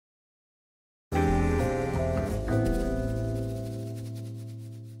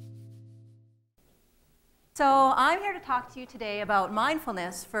So I'm here to talk to you today about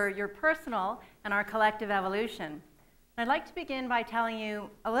mindfulness for your personal and our collective evolution. I'd like to begin by telling you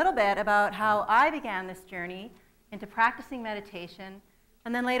a little bit about how I began this journey into practicing meditation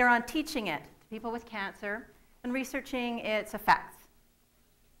and then later on teaching it to people with cancer and researching its effects.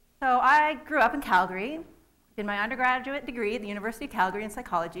 So I grew up in Calgary, did my undergraduate degree at the University of Calgary in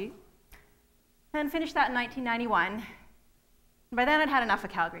psychology, and finished that in 1991. By then I'd had enough of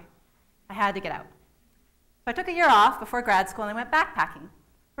Calgary. I had to get out. So I took a year off before grad school and I went backpacking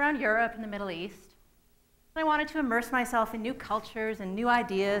around Europe and the Middle East. I wanted to immerse myself in new cultures and new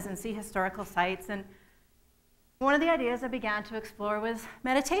ideas and see historical sites. And one of the ideas I began to explore was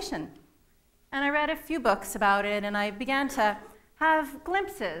meditation. And I read a few books about it, and I began to have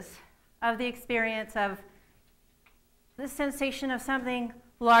glimpses of the experience of the sensation of something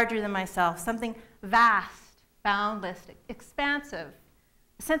larger than myself, something vast, boundless, expansive,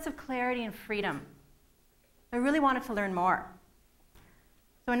 a sense of clarity and freedom. I really wanted to learn more.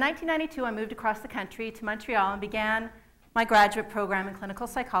 So in 1992, I moved across the country to Montreal and began my graduate program in clinical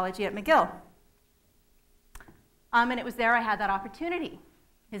psychology at McGill. And it was there I had that opportunity.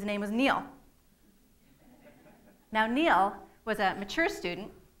 His name was Neil. Now, Neil was a mature student.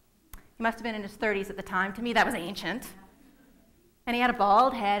 He must have been in his 30s at the time. To me, that was ancient. And he had a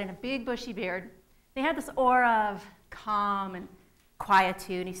bald head and a big bushy beard. And he had this aura of calm and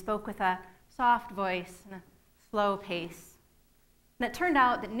quietude. He spoke with a soft voice and a slow pace. And it turned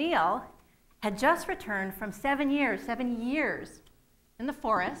out that Neil had just returned from 7 years in the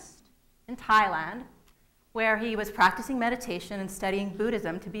forest in Thailand, where he was practicing meditation and studying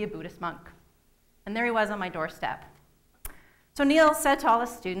Buddhism to be a Buddhist monk. And there he was on my doorstep. So Neil said to all his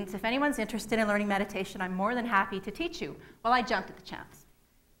students, if anyone's interested in learning meditation, I'm more than happy to teach you. Well, I jumped at the chance.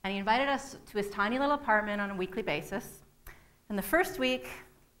 And he invited us to his tiny little apartment on a weekly basis. And the first week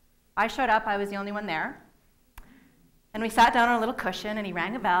I showed up, I was the only one there. And we sat down on a little cushion, and he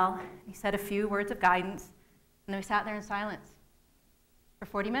rang a bell. He said a few words of guidance, and then we sat there in silence for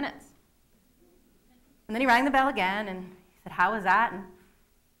 40 minutes. And then he rang the bell again, and he said, how was that? And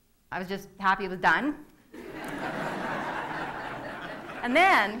I was just happy it was done. And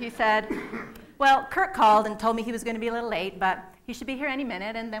then he said, well, Kurt called and told me he was going to be a little late, but he should be here any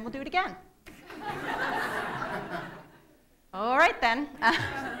minute, and then we'll do it again. All right, then.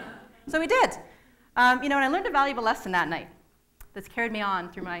 So we did. And I learned a valuable lesson that night that's carried me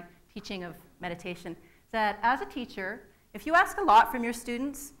on through my teaching of meditation, that as a teacher, if you ask a lot from your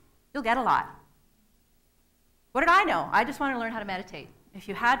students, you'll get a lot. What did I know? I just wanted to learn how to meditate. If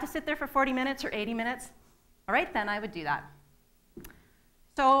you had to sit there for 40 minutes or 80 minutes, all right, then I would do that.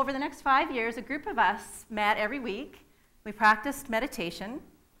 So over the next 5 years, a group of us met every week. We practiced meditation,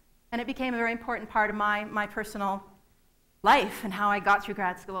 and it became a very important part of my personal life and how I got through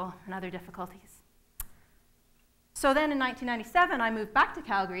grad school and other difficulties. So then in 1997, I moved back to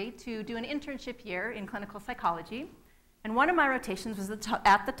Calgary to do an internship year in clinical psychology. And one of my rotations was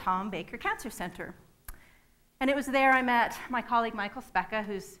at the Tom Baker Cancer Center. And it was there I met my colleague Michael Specka,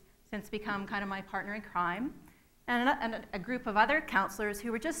 who's since become kind of my partner in crime, and a group of other counselors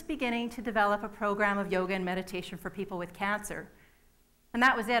who were just beginning to develop a program of yoga and meditation for people with cancer. And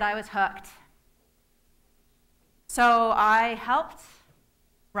that was it. I was hooked. So I helped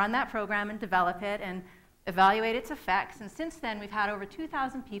run that program and develop it and evaluate its effects, and since then we've had over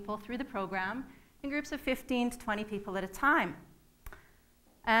 2,000 people through the program in groups of 15 to 20 people at a time.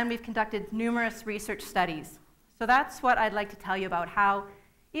 And we've conducted numerous research studies. So that's what I'd like to tell you about, how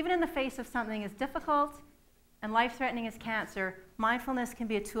even in the face of something as difficult and life-threatening as cancer, mindfulness can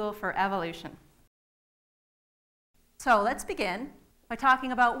be a tool for evolution. So let's begin by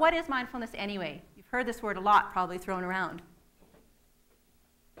talking about what is mindfulness anyway. You've heard this word a lot probably thrown around.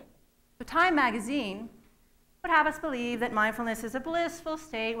 So Time magazine would have us believe that mindfulness is a blissful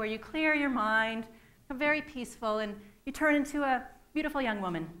state where you clear your mind, become very peaceful, and you turn into a beautiful young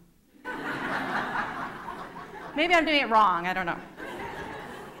woman. Maybe I'm doing it wrong, I don't know.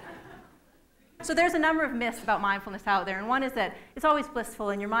 So there's a number of myths about mindfulness out there, and one is that it's always blissful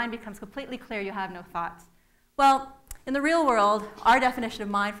and your mind becomes completely clear, you have no thoughts. Well, in the real world, our definition of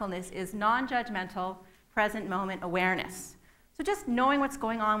mindfulness is non-judgmental, present moment awareness. So just knowing what's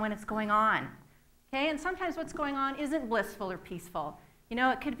going on when it's going on. Okay, and sometimes what's going on isn't blissful or peaceful. You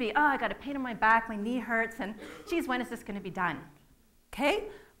know, it could be, oh, I got a pain in my back, my knee hurts, and geez, when is this going to be done? Okay,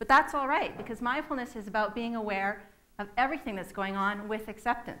 but that's all right, because mindfulness is about being aware of everything that's going on with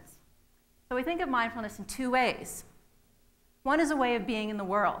acceptance. So we think of mindfulness in two ways. One is a way of being in the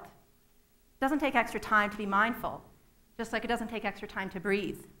world. It doesn't take extra time to be mindful, just like it doesn't take extra time to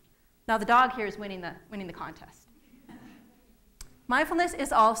breathe. Now the dog here is winning the contest. Mindfulness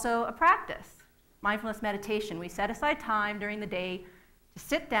is also a practice. mindfulness meditation. We set aside time during the day to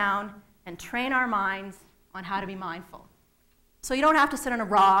sit down and train our minds on how to be mindful. So you don't have to sit on a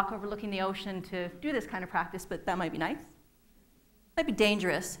rock overlooking the ocean to do this kind of practice, but that might be nice. It might be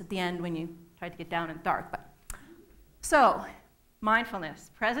dangerous at the end when you try to get down in the dark. So, mindfulness,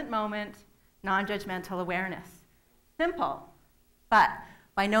 present moment, non-judgmental awareness. Simple, but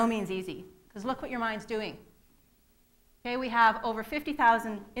by no means easy, because look what your mind's doing. Okay, we have over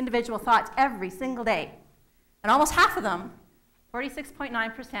 50,000 individual thoughts every single day, and almost half of them,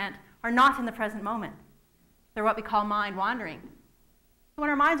 46.9%, are not in the present moment. They're what we call mind wandering. So when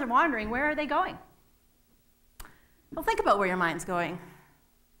our minds are wandering, where are they going? Well, think about where your mind's going.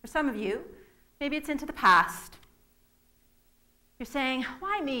 For some of you, maybe it's into the past. You're saying,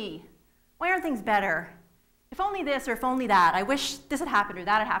 why me? Why aren't things better? If only this or if only that. I wish this had happened or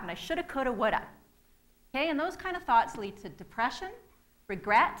that had happened. I shoulda, coulda, woulda. Okay, and those kind of thoughts lead to depression,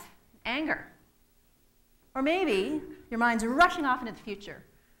 regret, anger. Or maybe your mind's rushing off into the future.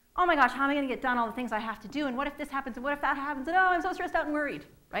 Oh my gosh, how am I going to get done all the things I have to do? And what if this happens? And what if that happens? And oh, I'm so stressed out and worried,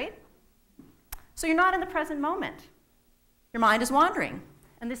 right? So you're not in the present moment. Your mind is wandering.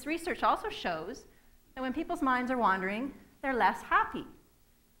 And this research also shows that when people's minds are wandering, they're less happy.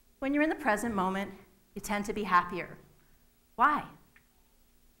 When you're in the present moment, you tend to be happier. Why?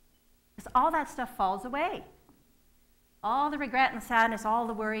 Because all that stuff falls away. All the regret and sadness, all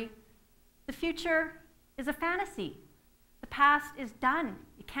the worry. The future is a fantasy. The past is done.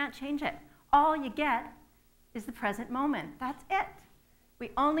 You can't change it. All you get is the present moment. That's it.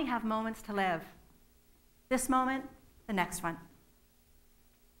 We only have moments to live. This moment, the next one.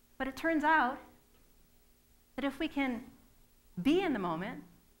 But it turns out that if we can be in the moment,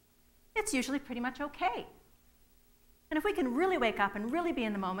 it's usually pretty much okay. And if we can really wake up and really be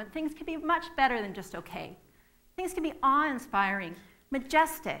in the moment, things can be much better than just okay. Things can be awe-inspiring,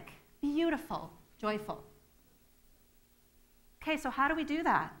 majestic, beautiful, joyful. Okay, so how do we do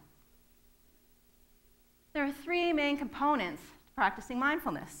that? There are three main components to practicing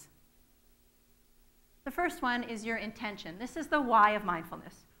mindfulness. The first one is your intention. This is the why of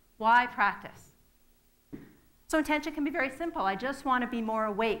mindfulness. Why practice? So intention can be very simple. I just want to be more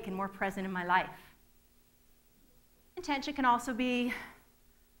awake and more present in my life. Intention can also be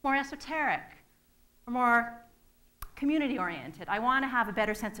more esoteric or more community-oriented. I want to have a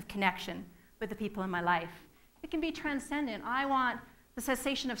better sense of connection with the people in my life. It can be transcendent. I want the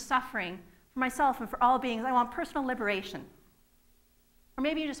cessation of suffering for myself and for all beings. I want personal liberation. Or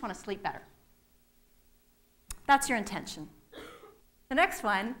maybe you just want to sleep better. That's your intention. The next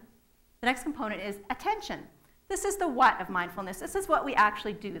one, the next component is attention. This is the what of mindfulness. This is what we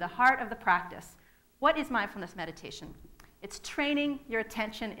actually do, the heart of the practice. What is mindfulness meditation? It's training your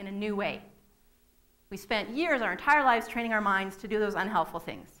attention in a new way. We spent years, our entire lives, training our minds to do those unhelpful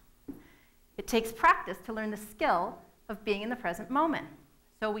things. It takes practice to learn the skill of being in the present moment.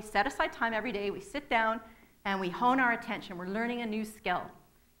 So we set aside time every day, we sit down, and we hone our attention. We're learning a new skill.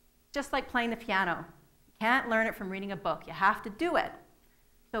 Just like playing the piano. You can't learn it from reading a book. You have to do it.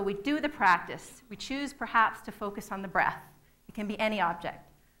 So we do the practice. We choose perhaps to focus on the breath. It can be any object.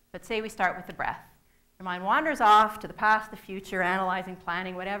 But say we start with the breath. Your mind wanders off to the past, the future, analyzing,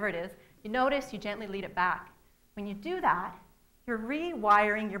 planning, whatever it is. You notice, you gently lead it back. When you do that, you're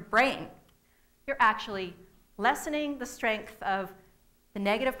rewiring your brain. You're actually lessening the strength of the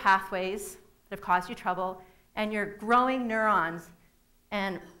negative pathways that have caused you trouble, and you're growing neurons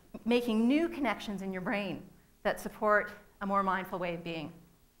and making new connections in your brain that support a more mindful way of being.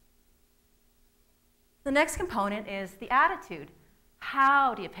 The next component is the attitude.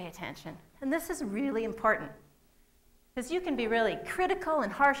 How do you pay attention? And this is really important, because you can be really critical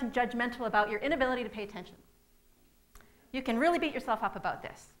and harsh and judgmental about your inability to pay attention. You can really beat yourself up about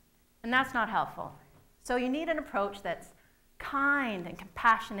this, and that's not helpful. So you need an approach that's kind and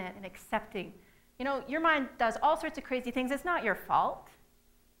compassionate and accepting. You know, your mind does all sorts of crazy things. It's not your fault,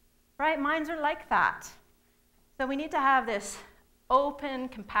 right? Minds are like that. So we need to have this open,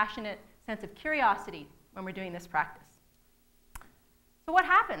 compassionate sense of curiosity when we're doing this practice. So what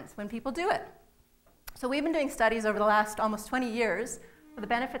happens when people do it? So we've been doing studies over the last almost 20 years for the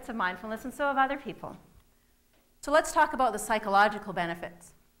benefits of mindfulness, and so have other people. So let's talk about the psychological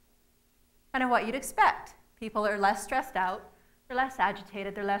benefits. Kind of what you'd expect. People are less stressed out, they're less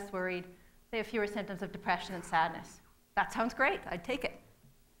agitated, they're less worried, they have fewer symptoms of depression and sadness. That sounds great, I'd take it.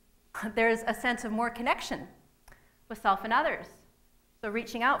 There's a sense of more connection with self and others. So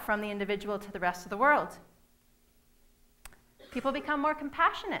reaching out from the individual to the rest of the world. People become more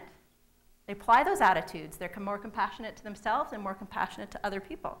compassionate. They apply those attitudes. They're more compassionate to themselves and more compassionate to other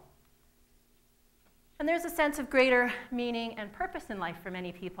people. And there's a sense of greater meaning and purpose in life for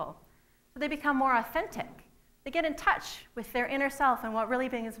many people. So they become more authentic. They get in touch with their inner self and what really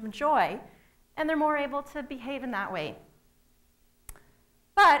brings them joy, and they're more able to behave in that way.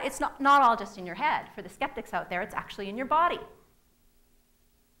 But it's not all just in your head. For the skeptics out there, it's actually in your body.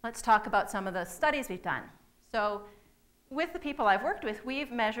 Let's talk about some of the studies we've done. So with the people I've worked with,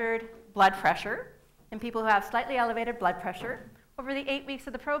 we've measured blood pressure in people who have slightly elevated blood pressure. Over the 8 weeks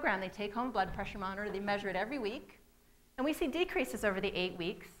of the program, they take home a blood pressure monitor. They measure it every week. And we see decreases over the 8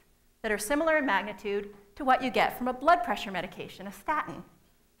 weeks that are similar in magnitude to what you get from a blood pressure medication, a statin.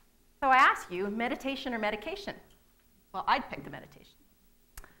 So I ask you, meditation or medication? Well, I'd pick the meditation.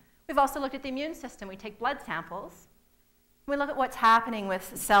 We've also looked at the immune system. We take blood samples. We look at what's happening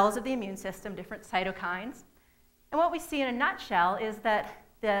with cells of the immune system, different cytokines. And what we see in a nutshell is that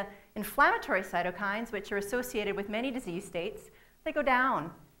the inflammatory cytokines, which are associated with many disease states, they go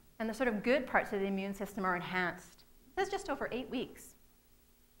down. And the sort of good parts of the immune system are enhanced. This is just over 8 weeks.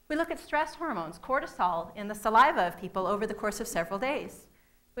 We look at stress hormones, cortisol, in the saliva of people over the course of several days.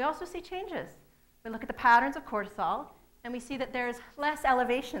 We also see changes. We look at the patterns of cortisol, and we see that there's less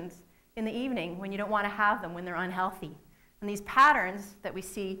elevations in the evening when you don't want to have them, when they're unhealthy. And these patterns that we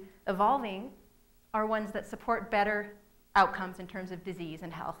see evolving are ones that support better outcomes in terms of disease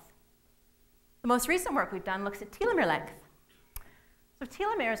and health. The most recent work we've done looks at telomere length. So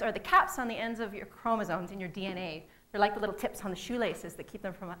telomeres are the caps on the ends of your chromosomes in your DNA. They're like the little tips on the shoelaces that keep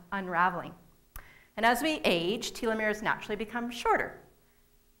them from unraveling. And as we age, telomeres naturally become shorter.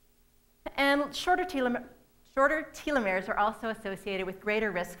 And shorter telomeres are also associated with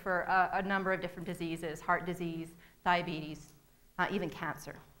greater risk for a number of different diseases, heart disease, diabetes, even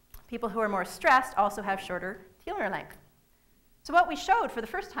cancer. People who are more stressed also have shorter telomere length. So what we showed for the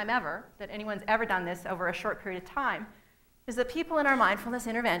first time ever, that anyone's ever done this over a short period of time, is that people in our mindfulness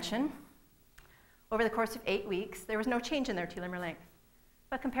intervention, over the course of 8 weeks, there was no change in their telomere length.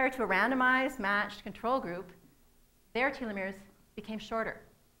 But compared to a randomized, matched control group, their telomeres became shorter.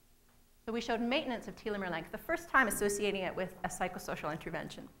 So we showed maintenance of telomere length, the first time associating it with a psychosocial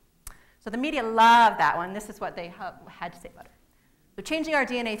intervention. So the media loved that one. This is what they had to say about it. So changing our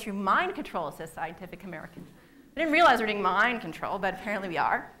DNA through mind control, says Scientific American. I didn't realize we were doing mind control, but apparently we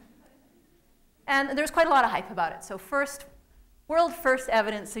are. And there's quite a lot of hype about it. So world first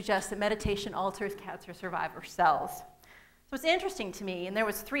evidence suggests that meditation alters cancer survivor cells. So it's interesting to me, and there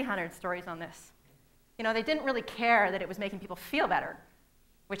was 300 stories on this. You know, they didn't really care that it was making people feel better,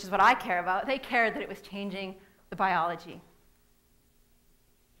 which is what I care about. They cared that it was changing the biology.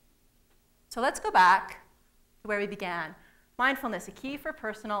 So let's go back to where we began. Mindfulness, a key for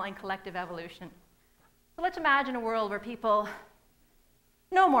personal and collective evolution. So let's imagine a world where people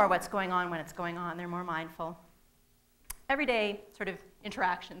know more what's going on when it's going on. They're more mindful. Everyday sort of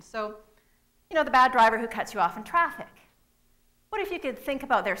interactions. So, you know, the bad driver who cuts you off in traffic. What if you could think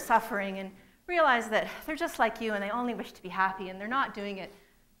about their suffering and realize that they're just like you and they only wish to be happy and they're not doing it to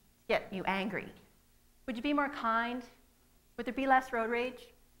get you angry? Would you be more kind? Would there be less road rage?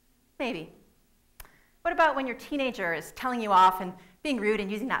 Maybe. What about when your teenager is telling you off and being rude and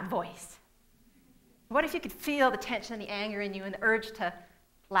using that voice? What if you could feel the tension and the anger in you and the urge to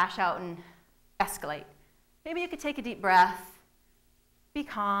lash out and escalate? Maybe you could take a deep breath, be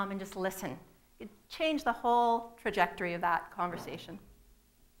calm, and just listen. It could change the whole trajectory of that conversation.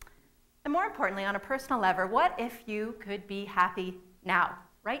 And more importantly, on a personal level, what if you could be happy now,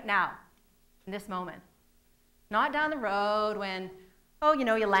 right now, in this moment? Not down the road when, oh, you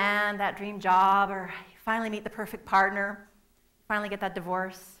know, you land that dream job, or you finally meet the perfect partner, you finally get that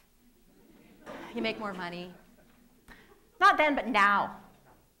divorce, you make more money. Not then, but now.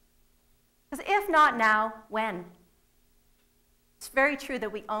 Because if not now, when? It's very true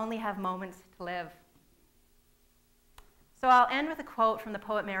that we only have moments to live. So I'll end with a quote from the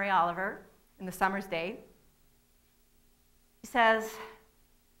poet Mary Oliver in The Summer's Day. She says,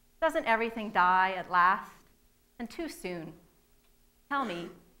 "Doesn't everything die at last, and too soon? Tell me,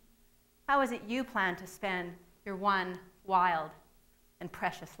 how is it you plan to spend your one wild and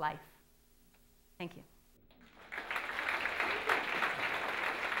precious life?" Thank you.